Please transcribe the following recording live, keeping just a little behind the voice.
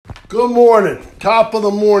Good morning. Top of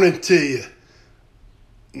the morning to you.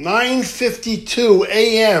 9:52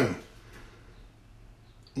 a.m.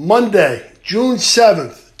 Monday, June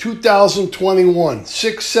 7th, 2021,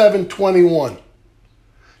 6/7/21.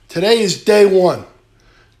 Today is day one.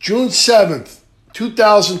 June 7th,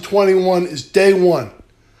 2021 is day one.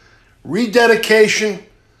 Rededication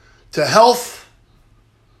to health,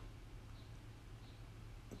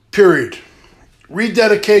 period.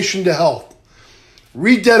 Rededication to health.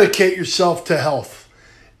 Rededicate yourself to health.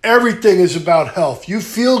 Everything is about health. You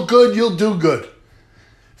feel good, you'll do good.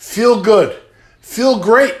 Feel good. Feel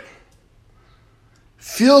great.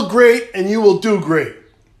 Feel great and you will do great.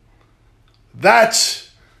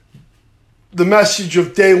 That's the message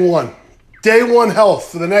of day one. Day one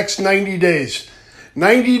health for the next 90 days.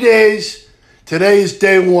 90 days, today is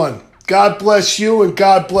day one. God bless you and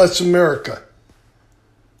God bless America.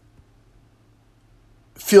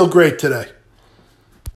 Feel great today.